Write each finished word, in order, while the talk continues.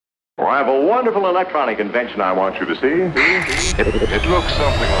Well, I have a wonderful electronic invention I want you to see. It looks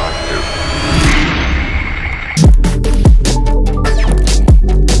something like this.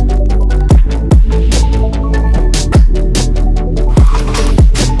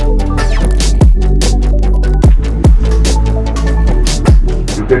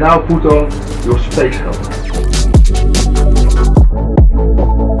 You can now put on your space helmet.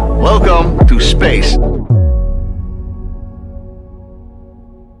 Welcome to space.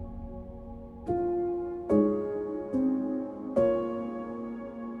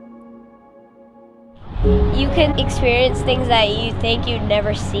 You can experience things that you think you'd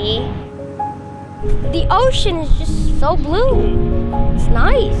never see. The ocean is just so blue. It's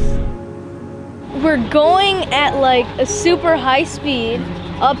nice. We're going at like a super high speed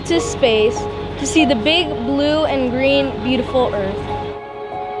up to space to see the big blue and green beautiful Earth.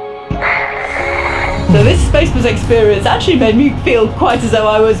 So this SpaceBuzz experience actually made me feel quite as though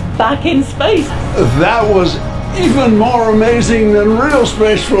I was back in space. That was even more amazing than real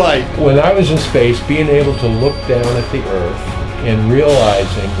space flight. When I was in space, being able to look down at the Earth and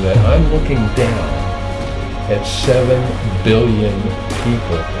realizing that I'm looking down at 7 billion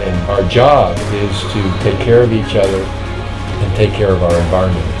people, and our job is to take care of each other and take care of our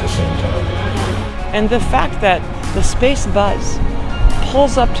environment at the same time. And the fact that the SpaceBuzz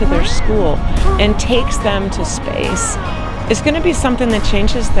pulls up to their school and takes them to space is going to be something that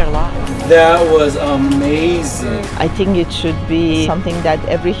changes their life. That was amazing. I think it should be something that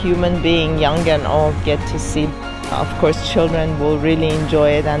every human being, young and old, get to see. Of course, children will really enjoy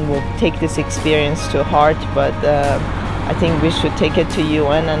it and will take this experience to heart, but I think we should take it to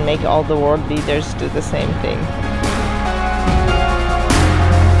UN and make all the world leaders do the same thing.